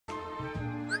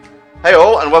Hey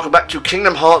all, and welcome back to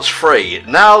Kingdom Hearts 3.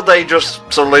 Now they just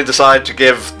suddenly decide to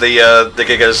give the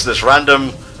Gigas this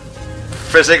random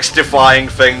physics-defying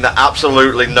thing that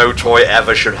absolutely no toy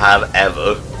ever should have,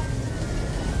 ever.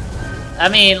 I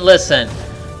mean, listen,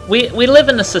 we live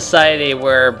in a society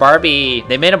where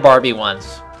they made a Barbie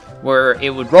once, where it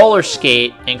would roller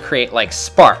skate and create, like,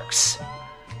 sparks,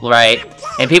 right?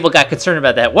 And people got concerned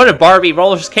about that. What if Barbie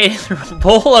roller skated through a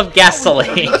bowl of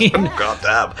gasoline? God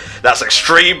damn, that's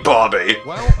extreme Barbie.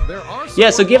 Yeah,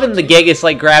 so given the Gigas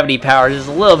like gravity powers is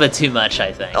a little bit too much,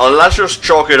 I think. Oh, let's just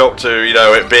chalk it up to, you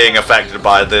know, it being affected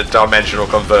by the dimensional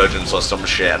convergence or some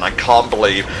shit, and I can't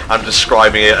believe I'm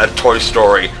describing it a Toy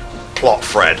Story plot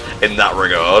thread in that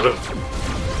regard.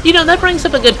 You know, that brings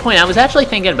up a good point. I was actually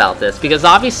thinking about this, because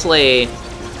obviously,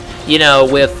 you know,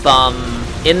 with,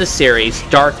 in the series,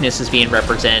 darkness is being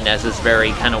represented as this very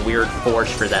kind of weird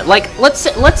force for that. Like, let's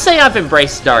say I've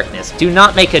embraced darkness. Do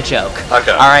not make a joke.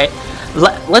 Okay. Alright?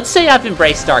 Let's say I've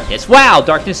embraced darkness. Wow,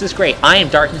 darkness is great. I am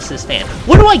Darkness's fan.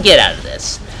 What do I get out of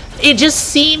this? It just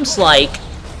seems like,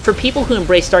 for people who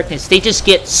embrace darkness, they just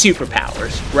get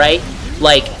superpowers, right?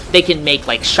 Like, they can make,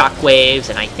 like,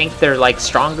 shockwaves, and I think they're, like,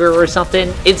 stronger or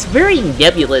something. It's very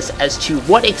nebulous as to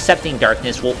what accepting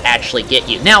darkness will actually get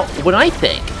you. Now, what I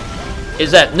think is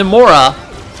that Nomura,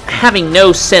 having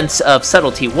no sense of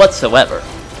subtlety whatsoever,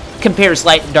 compares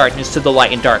light and darkness to the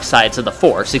light and dark sides of the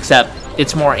Force, except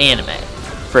it's more anime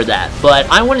for that. But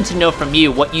I wanted to know from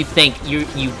you what you think you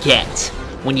get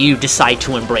when you decide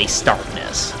to embrace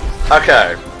darkness.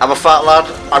 Okay, I'm a fat lad.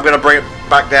 I'm going to bring it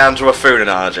back down to a food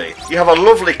analogy. You have a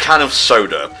lovely can of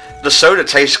soda. The soda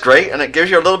tastes great, and it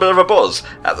gives you a little bit of a buzz.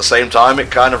 At the same time,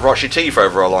 it kind of rots your teeth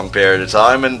over a long period of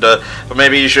time, and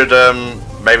maybe you should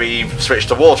maybe switch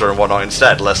to water and whatnot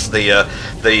instead, lest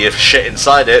the shit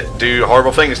inside it do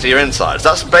horrible things to your insides.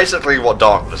 That's basically what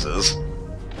darkness is.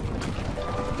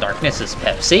 Darkness is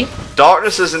Pepsi?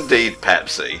 Darkness is indeed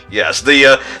Pepsi. Yes,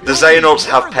 the Xehanorts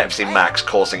have Pepsi Max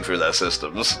coursing through their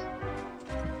systems.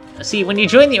 See, when you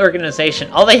join the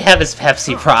organization, all they have is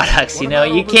Pepsi products, you know?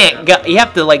 You can't go, you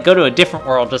have to, like, go to a different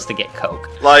world just to get Coke.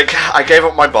 Like, I gave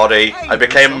up my body, I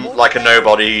became, like, a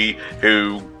nobody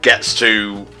who gets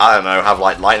to, I don't know, have,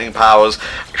 like, lightning powers.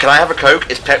 Can I have a Coke?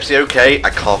 Is Pepsi okay?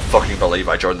 I can't fucking believe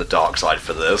I joined the dark side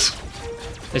for this.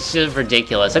 It's just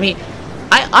ridiculous. I mean,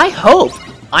 I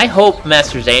hope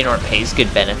Master Xehanort pays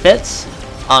good benefits.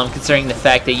 Considering the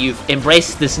fact that you've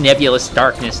embraced this nebulous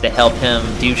darkness to help him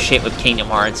do shit with Kingdom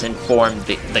Hearts and form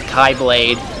the Kai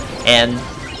Blade and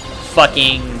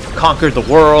fucking conquer the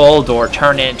world or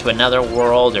turn it into another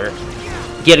world or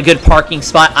get a good parking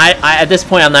spot. At this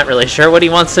point, I'm not really sure what he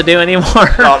wants to do anymore.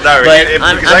 Oh no, but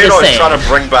I'm just saying. Trying to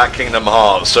bring back Kingdom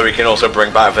Hearts so he can also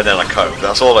bring back Vanilla Coke.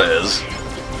 That's all it is.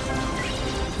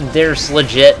 There's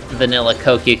legit vanilla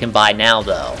Coke you can buy now,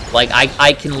 though. Like,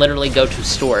 I can literally go to a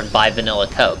store and buy vanilla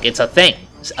Coke. It's a thing,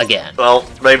 again. Well,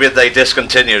 maybe they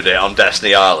discontinued it on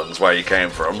Destiny Islands, where you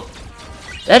came from.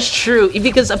 That's true,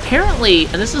 because apparently,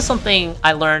 and this is something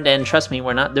I learned, and trust me,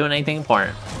 we're not doing anything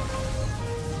important.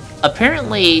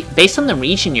 Apparently, based on the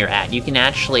region you're at, you can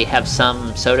actually have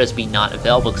some sodas be not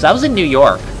available. Because I was in New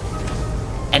York,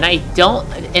 and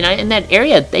in that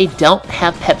area, they don't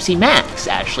have Pepsi Max,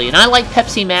 actually. And I like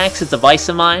Pepsi Max, it's a vice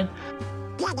of mine.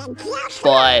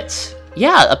 But,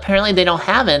 yeah, apparently they don't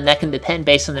have it, and that can depend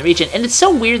based on the region. And it's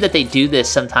so weird that they do this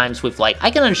sometimes with, like, I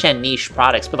can understand niche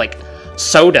products, but, like,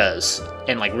 sodas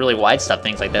and, like, really wide stuff,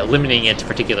 things like that, limiting it to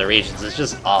particular regions is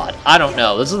just odd. I don't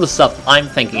know. This is the stuff I'm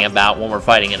thinking about when we're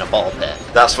fighting in a ball pit.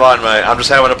 That's fine, mate. I'm just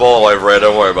having a ball over here,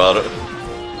 don't worry about it.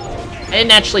 I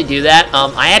didn't actually do that.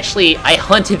 I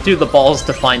hunted through the balls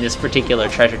to find this particular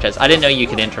treasure chest. I didn't know you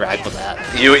could interact with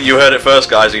that. You heard it first,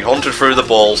 guys. He hunted through the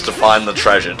balls to find the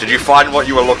treasure. Did you find what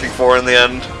you were looking for in the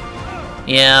end?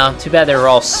 Yeah, too bad they were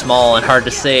all small and hard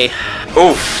to see.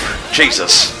 Oof,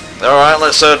 Jesus. Alright,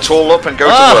 let's tool up and go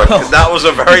to work. That was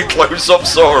a very close-up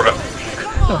Sora.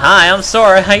 Hi, I'm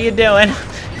Sora. How you doing?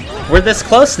 We're this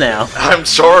close now. I'm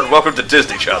Sora and welcome to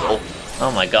Disney Channel.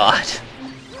 Oh my god.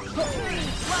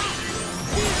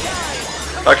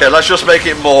 Okay, let's just make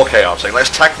it more chaotic.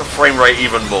 Let's tank the frame rate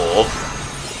even more.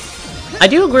 I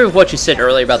do agree with what you said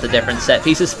earlier about the different set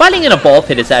pieces. Fighting in a ball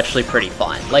pit is actually pretty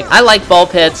fun. Like, I like ball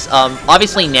pits.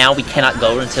 Obviously now we cannot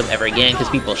go into them ever again because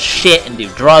people shit and do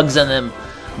drugs in them.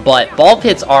 But ball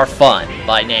pits are fun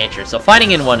by nature, so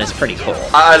fighting in one is pretty cool.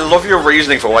 I love your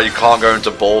reasoning for why you can't go into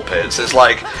ball pits. It's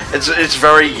like, it's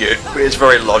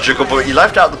very logical, but you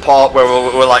left out the part where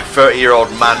we're like 30-year-old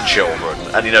man children,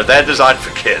 and you know, they're designed for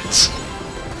kids.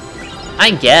 I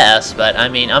guess, but I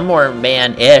mean, I'm more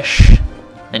man-ish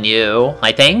than you,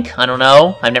 I think. I don't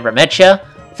know. I've never met you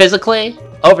physically.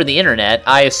 over the internet,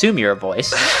 I assume you're a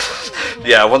voice.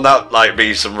 Yeah, wouldn't that, like,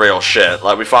 be some real shit?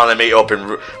 Like, we finally meet up in,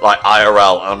 like,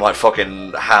 IRL, and I'm like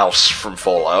fucking House from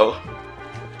Fallout.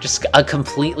 Just a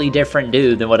completely different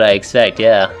dude than what I expect,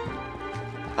 yeah.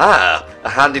 Ah, a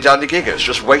handy-dandy gigas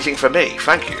just waiting for me,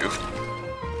 thank you.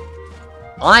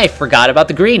 I forgot about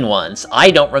the green ones.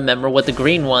 I don't remember what the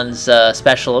green one's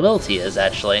special ability is,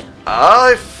 actually.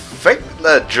 I think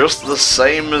they're just the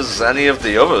same as any of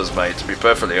the others, mate, to be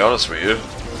perfectly honest with you.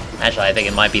 Actually, I think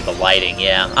it might be the lighting,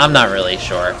 yeah. I'm not really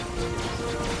sure.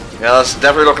 Yeah, that's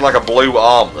definitely looking like a blue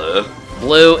arm there.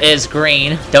 Blue is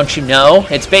green, don't you know?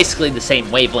 It's basically the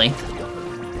same wavelength.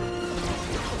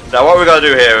 Now what we gotta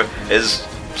do here is,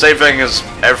 same thing as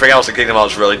everything else in Kingdom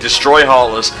Hearts really, destroy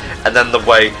Heartless, and then the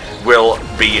way will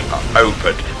be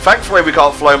opened. Thankfully we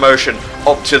can't flow motion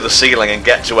up to the ceiling and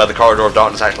get to where the Corridor of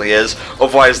Darkness actually is,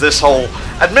 otherwise this whole,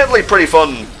 admittedly pretty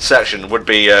fun section would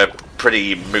be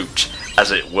pretty moot,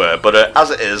 as it were. But as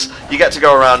it is, you get to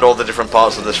go around all the different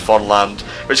parts of this fun land,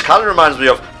 which kind of reminds me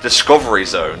of Discovery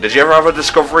Zone. Did you ever have a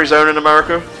Discovery Zone in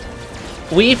America?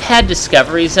 We've had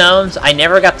Discovery Zones. I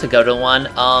never got to go to one.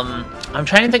 I'm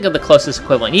trying to think of the closest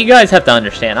equivalent. You guys have to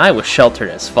understand, I was sheltered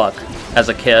as fuck as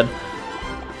a kid.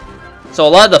 So a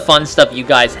lot of the fun stuff you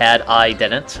guys had, I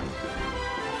didn't.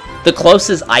 The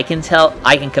closest I can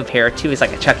compare it to is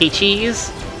like a Chuck E.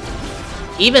 Cheese.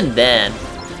 Even then,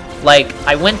 like,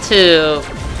 I went to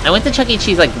Chuck E.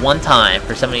 Cheese like one time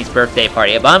for somebody's birthday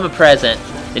party. I bought him a present.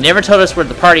 They never told us where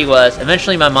the party was.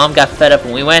 Eventually my mom got fed up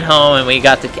and we went home and I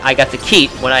got to keep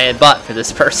what I had bought for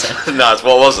this person. Nice,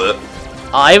 what was it?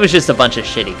 It was just a bunch of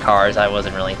shitty cars. I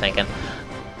wasn't really thinking.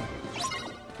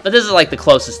 But this is like the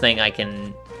closest thing I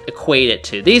can equate it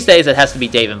to. These days it has to be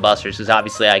Dave & Buster's because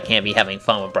obviously I can't be having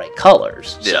fun with bright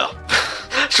colors. So.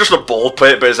 Yeah. It's just a ball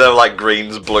pit, but instead of like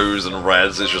greens, blues, and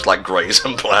reds, it's just like greys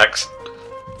and blacks.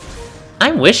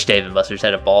 I wish Dave & Buster's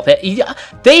had a ball pit.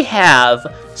 They have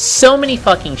so many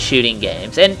fucking shooting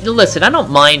games. And listen, I don't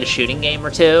mind a shooting game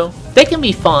or two. They can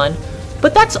be fun,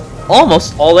 but that's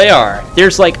almost all they are.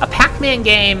 There's like a Pac-Man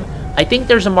game. I think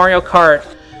there's a Mario Kart.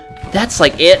 That's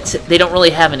like it. They don't really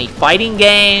have any fighting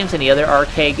games, any other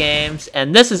arcade games.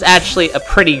 And this is actually a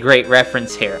pretty great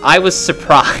reference here. I was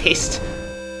surprised.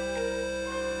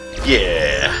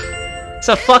 Yeah. It's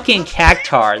a fucking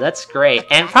cactar. That's great.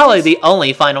 And probably the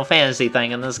only Final Fantasy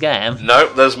thing in this game.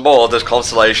 Nope, there's more. There's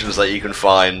constellations that you can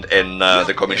find in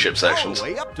the coming ship sections.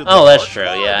 Oh, that's true,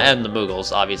 yeah. And the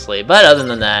Moogles, obviously. But other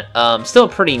than that, still a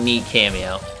pretty neat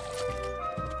cameo.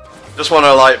 Just want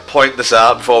to like point this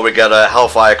out before we get a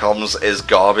HellfireComms is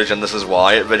garbage and this is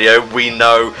why video. We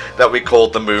know that we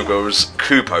called the Moogles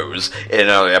Koopos in an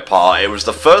earlier part. It was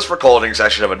the first recording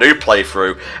session of a new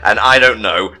playthrough, and I don't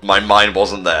know, my mind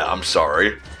wasn't there, I'm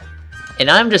sorry. And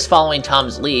I'm just following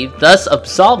Tom's lead, thus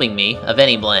absolving me of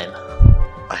any blame.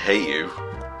 I hate you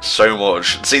so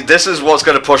much. See, this is what's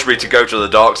going to push me to go to the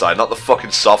dark side, not the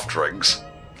fucking soft drinks.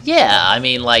 Yeah, I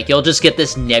mean, like, you'll just get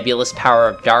this nebulous power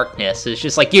of darkness. It's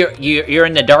just like, you're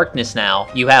in the darkness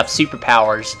now. You have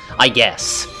superpowers, I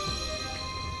guess.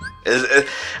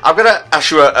 I'm going to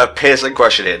ask you a piercing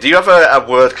question here. Do you have a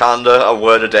word calendar, a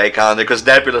word a day calendar? Because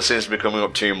nebula seems to be coming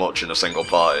up too much in a single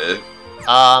part here.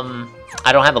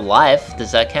 I don't have a life.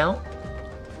 Does that count?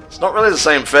 It's not really the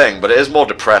same thing, but it is more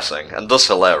depressing, and thus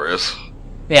hilarious.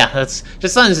 Yeah, that's just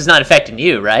as long as it's not affecting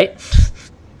you, right?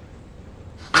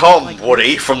 Come,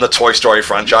 Woody, from the Toy Story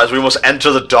franchise, we must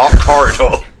enter the dark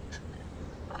corridor.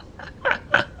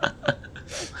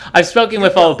 I've spoken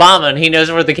with Obama, and he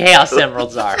knows where the Chaos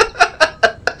Emeralds are.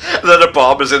 Then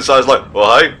Obama's inside is like,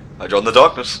 well, hey, I joined the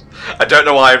darkness. I don't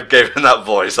know why I gave him that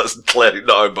voice, that's clearly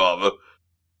not Obama.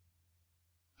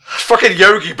 Fucking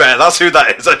Yogi Bear, that's who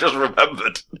that is, I just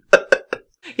remembered.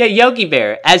 Yeah, Yogi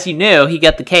Bear. As you knew, he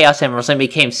got the Chaos Emeralds and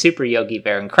became Super Yogi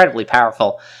Bear, incredibly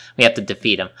powerful. We have to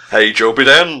defeat him. Hey, Joby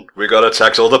Dan, we gotta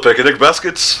tackle the picnic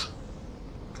baskets.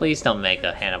 Please don't make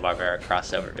a Hanna-Barbera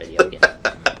crossover video again.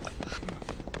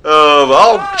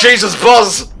 Oh, Jesus,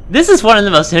 Buzz! This is one of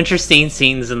the most interesting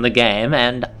scenes in the game,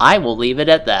 and I will leave it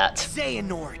at that.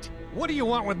 Xehanort, what do you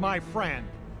want with my friend?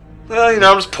 You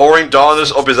know, I'm just pouring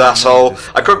darkness up his asshole.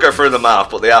 I could go through the mouth,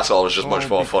 but the asshole is just much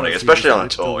more funny, especially on a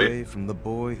toy.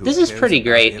 This is pretty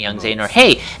great, young Xehanort.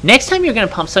 Hey, next time you're gonna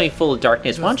pump something full of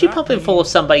darkness, why don't you pump it full of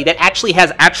somebody that actually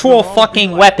has actual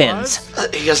fucking weapons?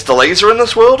 He has the laser in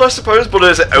this world, I suppose, but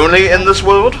is it only in this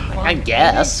world? I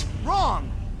guess. Wrong.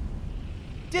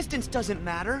 Distance doesn't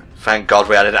matter. Thank God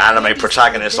we had an anime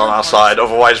protagonist on our side,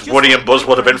 otherwise Woody and Buzz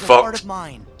would have been fucked.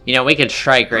 You know, we could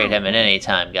strike rate him at any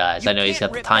time, guys. I know he's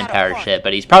got the time power shit,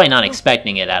 but he's probably not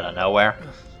expecting it out of nowhere.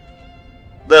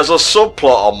 There's a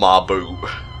subplot on my boot.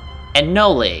 And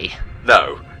Noli.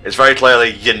 No, it's very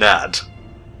clearly Yanad.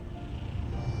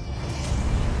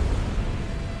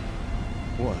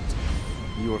 What?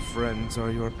 Your friends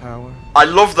are your power? I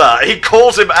love that. He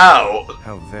calls him out.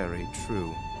 How very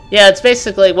true. Yeah, it's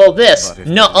basically, well, this. But if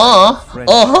Nuh-uh.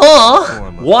 friendship Uh-huh. is a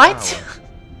form of What? power,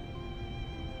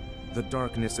 the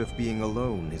darkness of being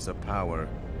alone is a power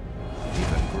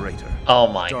even greater. Oh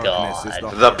my Darkness is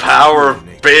god. the The heart's power of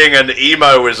unity. being an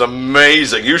emo is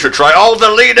amazing. You should try all the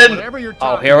leading. Whatever you're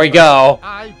Oh, talking here we about, go.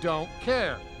 I don't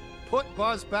care. Put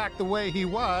Buzz back the way he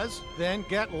was, then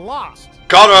get lost.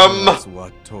 Got him. That's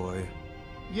what, toy?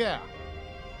 Yeah.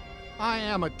 I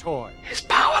am a toy. His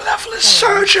power level is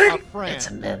surging. A friend. It's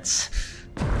immense.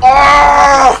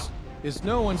 Oh! Is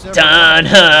no one's ever Da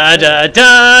da da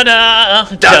da da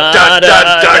Da, da, da,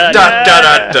 da, da,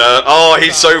 da, da. Oh,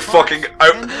 he's so fucking.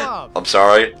 and Oh. love. I'm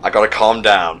sorry. I gotta calm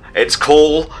down. It's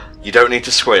cool. You don't need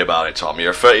to squeal about it, Tom.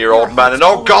 You're a 30-year-old man, and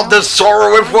oh god, there's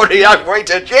sorrow with Woody. I've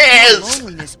waited years.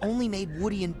 Loneliness only made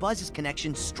Woody and Buzz's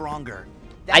connection stronger.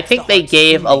 I That's think the they heart's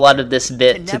gave a unity. lot of this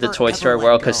bit To to the never, Toy ever Story let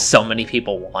world because go. so many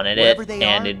people wanted Wherever it, they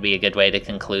and are, it'd be a good way to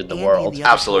conclude the Andy world. and the other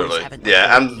toys Absolutely, haven't yeah.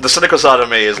 let And the cynical side of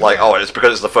me is like, oh, it's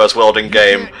because it's the first world in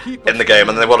game, and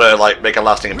they want to like make a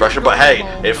lasting impression. But hey,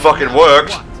 it fucking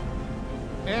worked.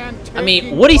 I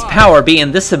mean, Woody's power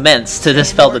being this immense to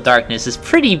dispel the darkness is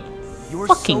pretty You're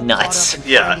fucking so nuts. caught up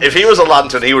in Yeah, finding if he was a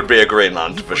lantern, he would be a Green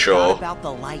Lantern you for forgot sure. about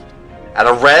the light. And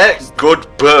a rare, good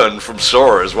burn from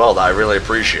Sora as well that I really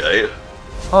appreciate.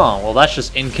 Oh, well, that's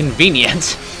just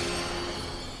inconvenient.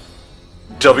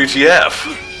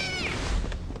 WTF?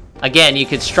 Again, you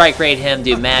could strike rate him,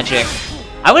 do magic.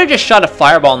 I would have just shot a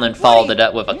fireball and then followed it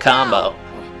up with a combo.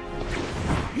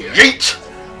 Yeet!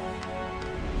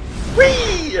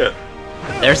 Whee!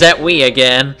 There's that Wii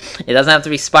again. It doesn't have to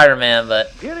be Spider-Man,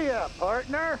 but Giddy up,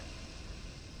 partner.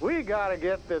 We gotta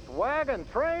get this wagon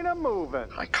train a moving.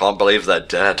 I can't believe they're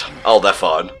dead. Oh, they're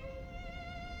fine.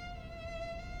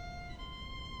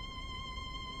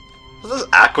 Is this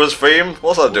Aqua's theme?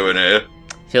 What's that doing here?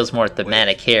 feels more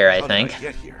thematic here, I think.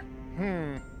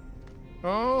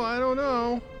 Oh, I don't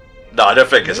know. No, I don't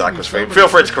think it's Aqua's theme. Feel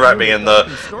free to correct me in the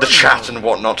chat and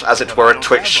whatnot, as it were a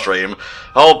Twitch stream.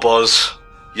 Oh, Buzz,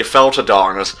 you fell to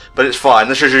darkness, but it's fine.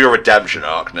 This is your redemption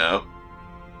arc now.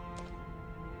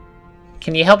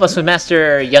 Can you help us with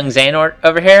Master Young Xehanort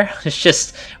over here? It's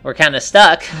just, we're kind of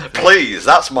stuck. Please,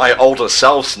 that's my older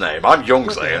self's name. I'm Young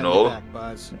Put the hand Xehanort. back,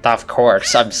 Buzz. Of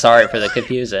course, I'm sorry for the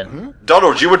confusion.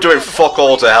 Donald, you were doing fuck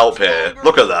all to help here.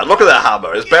 Look at that. Look at that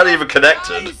hammer. It's barely even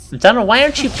connected. Donald, why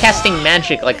aren't you casting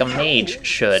magic like a mage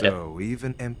should? So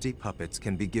even empty puppets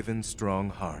can be given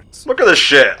strong hearts. Look at this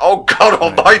shit. Oh, God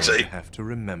I'm almighty. going to have to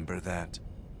remember that.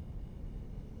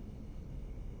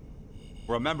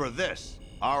 Remember this,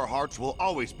 our hearts will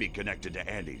always be connected to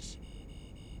Andy's.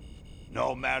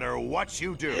 No matter what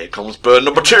you do. Here comes burn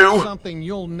number 2. Something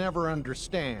you'll never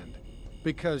understand.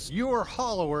 Because you're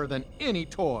hollower than any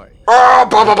toy. Oh,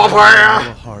 blah, blah, blah, A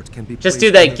blah. heart can be Just placed do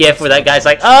in that the gif where that vessel. guy's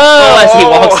like, oh, as he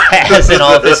walks past and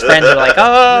all of his friends are like, Let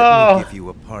me oh. give you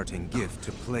a parting gift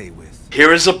to play with.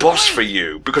 Here is a boss for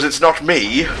you, because it's not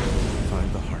me.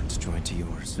 Find the heart's joint to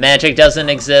yours. Magic doesn't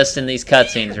exist in these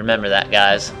cutscenes, remember that,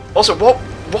 guys. Also, what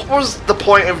was the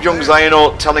point of young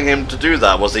Xehanort telling him to do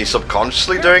that? Was he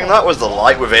subconsciously doing that? Was the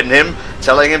light within him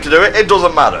telling him to do it? It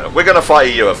doesn't matter. We're gonna fight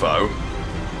a UFO.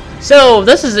 So,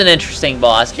 this is an interesting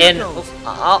boss, and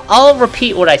I'll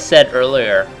repeat what I said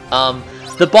earlier.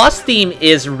 The boss theme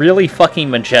is really fucking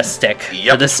majestic for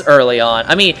Yep. this early on.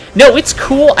 I mean, no, it's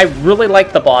cool. I really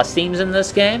like the boss themes in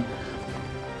this game.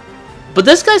 But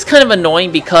this guy's kind of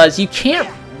annoying because you can't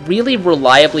really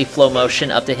reliably flow motion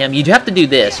up to him. You have to do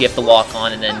this. You have to lock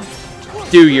on and then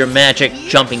do your magic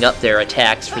jumping up there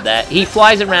attacks for that. He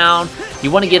flies around.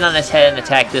 You want to get on his head and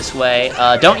attack this way.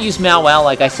 Don't use Meow Wow,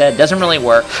 like I said. Doesn't really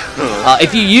work.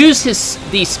 If you use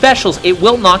these specials, it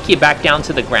will knock you back down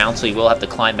to the ground, so you will have to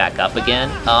climb back up again.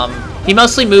 He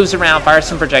mostly moves around, fires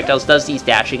some projectiles, does these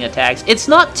dashing attacks. It's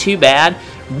not too bad.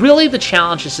 Really, the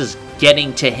challenge is just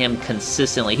getting to him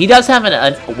consistently. He does have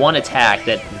one attack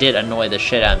that did annoy the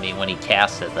shit out of me when he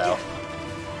cast it, though.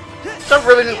 Don't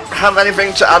really have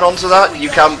anything to add on to that. You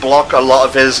can block a lot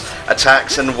of his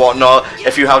attacks and whatnot.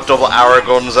 If you have double arrow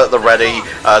guns at the ready,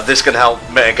 this can help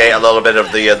mitigate a little bit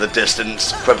of the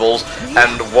distance quibbles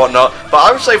and whatnot. But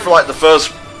I would say for like the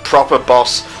first proper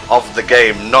boss of the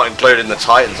game, not including the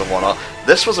Titans and whatnot,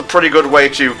 this was a pretty good way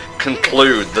to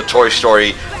conclude the Toy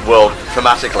Story world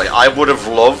thematically. I would have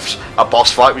loved a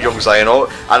boss fight with young Xehanort,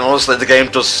 and honestly the game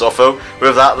does suffer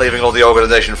with that, leaving all the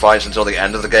organization fights until the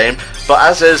end of the game. But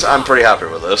as is, I'm pretty happy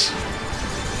with this.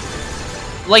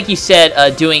 Like you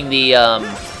said, doing the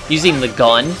using the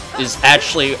gun is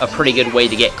actually a pretty good way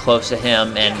to get close to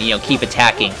him and, you know, keep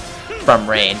attacking from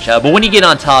range. But when you get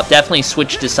on top, definitely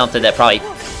switch to something that probably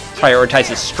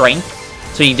prioritizes strength,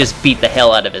 so you can just beat the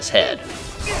hell out of his head.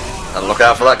 And look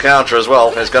out for that counter as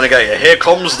well. It's going to get you. Here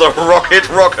comes the Rocket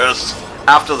Ruckus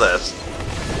after this.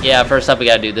 Yeah, first up we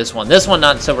gotta do this one. This one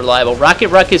not so reliable. Rocket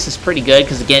Ruckus is pretty good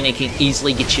because again it can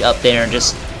easily get you up there and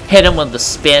just hit him with the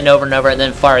spin over and over and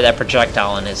then fire that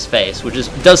projectile in his face, which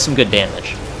does some good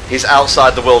damage. He's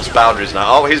outside the world's boundaries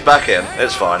now. Oh, he's back in.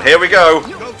 It's fine. Here we go.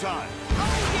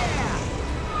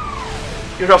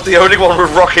 You're not the only one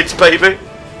with rockets, baby.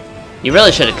 You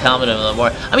really should have commented a little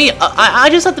more. I mean, I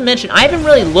just have to mention, I haven't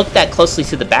really looked that closely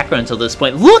to the background until this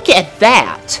point. Look at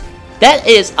that! That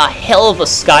is a hell of a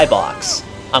skybox,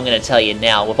 I'm gonna tell you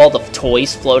now, with all the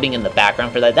toys floating in the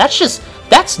background for that.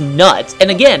 That's nuts.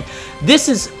 And again, this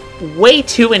is way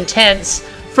too intense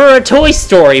for a Toy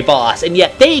Story boss, and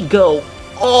yet they go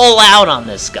all out on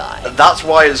this guy. That's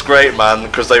why it's great, man,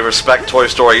 because they respect Toy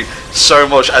Story so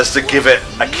much as to give it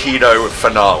a keynote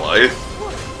finale.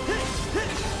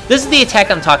 This is the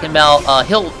attack I'm talking about.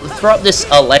 He'll throw up this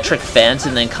electric fence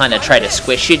and then kind of try to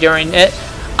squish you during it.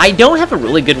 I don't have a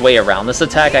really good way around this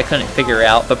attack, I couldn't figure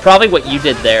out, but probably what you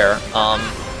did there,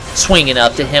 swinging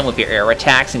up to him with your air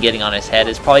attacks and getting on his head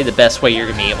is probably the best way you're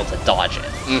going to be able to dodge it.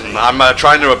 I'm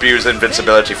trying to abuse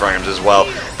invincibility frames as well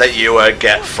that you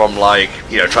get from, like,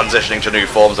 you know, transitioning to new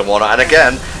forms and whatnot. And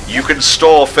again, you can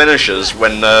store finishers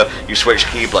when you switch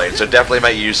keyblades, so definitely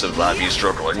make use of that if you're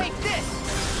struggling.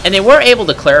 And they were able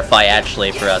to clarify,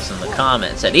 actually, for us in the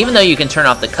comments, that even though you can turn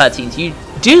off the cutscenes, you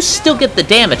do still get the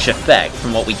damage effect,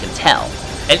 from what we can tell.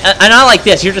 And I like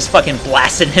this, you're just fucking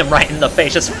blasting him right in the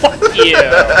face, just fuck you!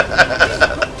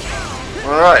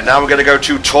 Alright, now we're gonna go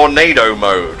to Tornado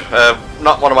mode.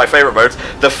 Not one of my favourite modes.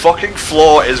 The fucking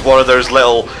floor is one of those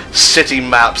little city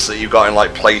maps that you got in,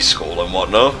 like, play school and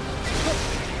whatnot.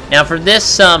 Now for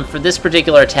this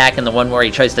particular attack and the one where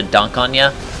he tries to dunk on you,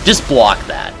 just block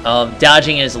that.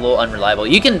 Dodging is a little unreliable.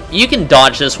 You can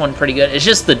dodge this one pretty good. It's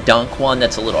just the dunk one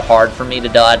that's a little hard for me to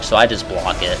dodge, so I just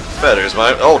block it. Better is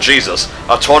mate. Oh Jesus!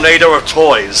 A tornado of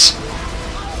toys.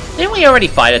 Didn't we already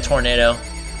fight a tornado?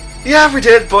 Yeah, we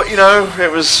did, but you know,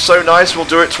 it was so nice. We'll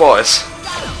do it twice.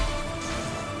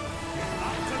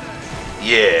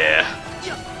 Yeah.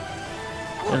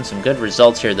 And some good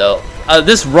results here, though.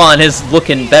 This run is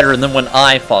looking better than when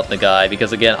I fought the guy,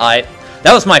 because again,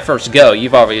 that was my first go.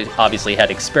 You've obviously had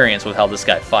experience with how this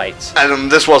guy fights. And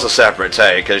this was a separate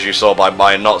take, as you saw by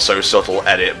my not-so-subtle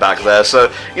edit back there. So,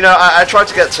 you know, I tried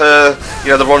to get to,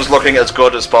 you know, the runs looking as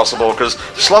good as possible, because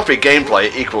sloppy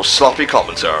gameplay equals sloppy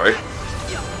commentary.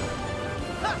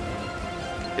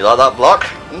 You like that block?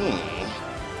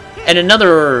 And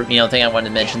another, you know, thing I wanted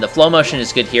to mention, the flow motion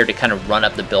is good here to kind of run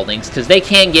up the buildings, because they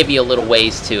can give you a little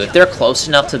ways to, if they're close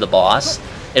enough to the boss,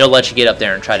 it'll let you get up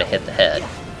there and try to hit the head.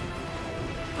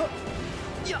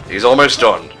 He's almost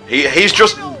done. He's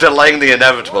just delaying the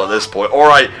inevitable at this point.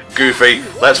 Alright, Goofy,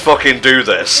 let's fucking do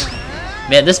this.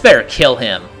 Man, this better kill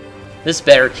him. This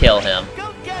better kill him.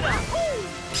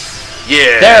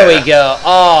 Yeah. There we go.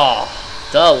 Oh,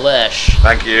 delish.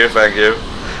 Thank you, thank you.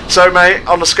 So, mate,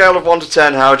 on a scale of 1 to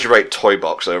 10, how would you rate Toy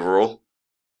Box overall?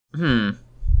 More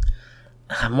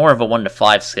of a 1 to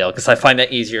 5 scale, because I find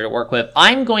that easier to work with.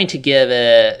 I'm going to give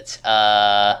it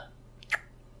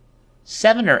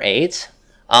 7 or 8.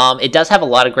 It does have a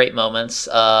lot of great moments.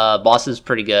 Boss is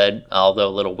pretty good, although a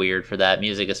little weird for that.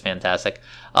 Music is fantastic.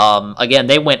 Again,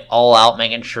 they went all out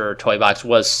making sure Toy Box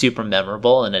was super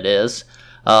memorable, and it is.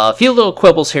 A few little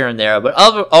quibbles here and there, but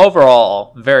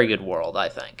overall, very good world, I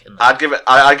think. I'd give it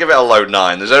a low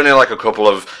 9. There's only like a couple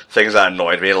of things that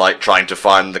annoyed me, like trying to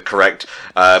find the correct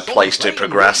place to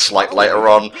progress, like later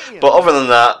on. But other than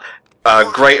that,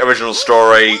 great original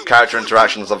story, character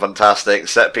interactions are fantastic,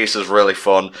 set piece is really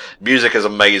fun, music is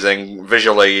amazing,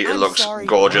 visually it looks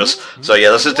gorgeous. So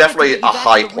yeah, this is definitely a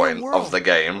high point of the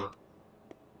game.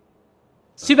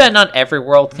 It's too bad not every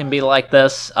world can be like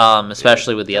this,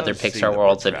 especially with the other Pixar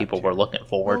worlds that people were looking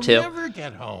forward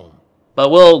to. But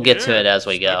we'll get to it as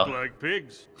we go.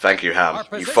 Thank you, Ham.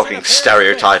 You fucking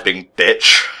stereotyping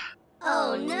bitch.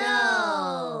 Oh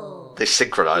no! They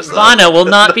synchronized that. Vana will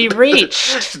not be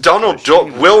reached! Donald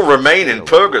Duck will remain in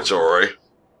purgatory.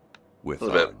 That's a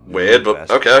bit weird,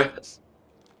 but okay.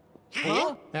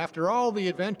 Huh? After all the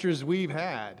adventures we've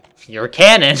had, You're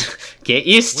canon. Get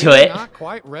used to we're it. not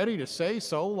quite ready to say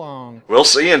so long. We'll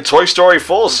see you in Toy Story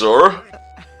 4, sir.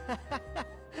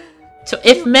 So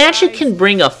if magic can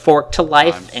bring a fork to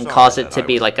life and cause it to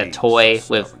be like a toy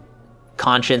with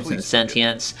conscience and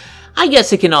sentience, I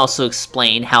guess it can also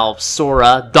explain how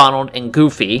Sora, Donald, and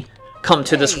Goofy come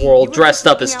to this world dressed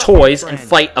up as toys and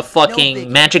fight a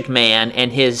fucking magic man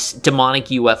and his demonic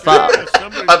UFO.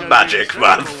 A magic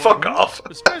man, fuck off.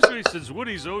 Especially since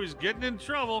Woody's always getting in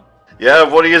trouble. Yeah,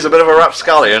 Woody is a bit of a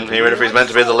rapscallion, even if he's meant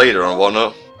to be the leader and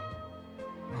whatnot.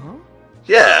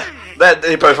 Yeah,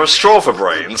 they both have straw for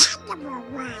brains.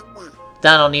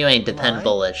 Donald, you ain't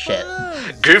dependable as shit.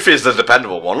 Goofy's the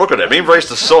dependable one. Look at him. He embraced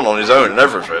the sun on his own and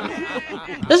everything.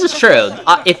 This is true.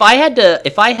 If I had to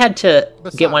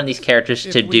get one of these characters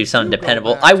to do something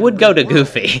dependable, I would go to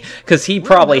Goofy, because he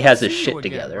probably has his shit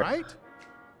together.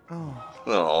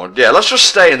 Oh, yeah, let's just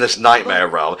stay in this nightmare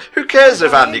realm. Who cares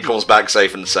if Andy comes back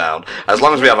safe and sound? As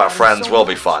long as we have our friends, we'll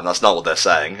be fine. That's not what they're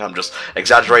saying. I'm just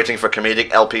exaggerating for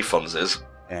comedic LP funsies.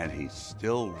 And he's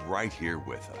still right here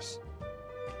with us.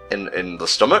 In the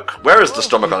stomach? Where is the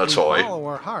stomach on a toy?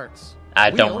 I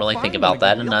don't really think about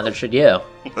that, and neither should you.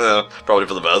 Yeah, probably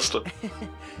for the best.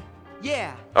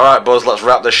 Yeah. Alright, Buzz, let's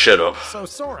wrap this shit up. So,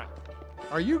 Sora,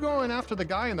 are you going after the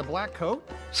guy in the black coat?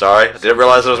 Sorry, I didn't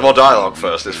realize there was more dialogue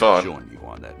first. It's fine. Join you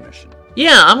on that mission.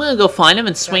 Yeah, I'm gonna go find him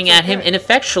and swing at him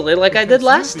ineffectually like I did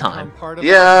last time.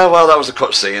 Yeah, well, that was a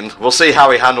cutscene. We'll see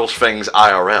how he handles things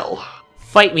IRL.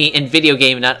 Fight me in video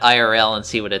game, not IRL, and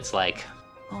see what it's like.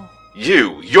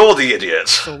 You're the idiot!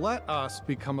 So let us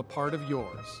become a part of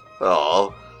yours. Aw,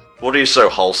 what are you so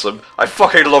wholesome? I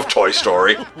fucking love Toy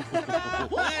Story.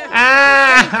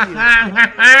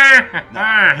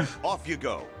 Now, off you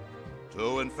go.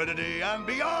 To infinity and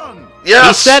beyond! Yes!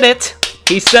 He said it!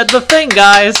 He said the thing,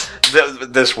 guys!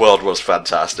 This world was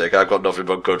fantastic. I've got nothing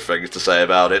but good things to say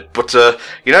about it. But,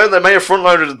 you know, they may have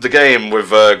front-loaded the game with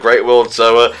Great World,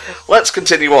 so let's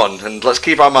continue on, and let's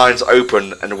keep our minds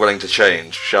open and willing to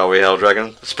change, shall we,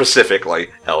 Helldragon? Specifically,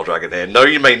 Helldragon here. No,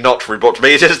 you may not rebut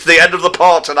me. It is the end of the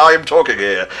part, and I am talking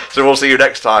here. So we'll see you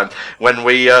next time, when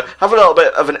we have a little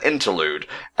bit of an interlude,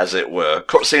 as it were.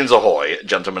 Cutscenes ahoy,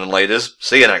 gentlemen and ladies.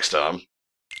 See you next time.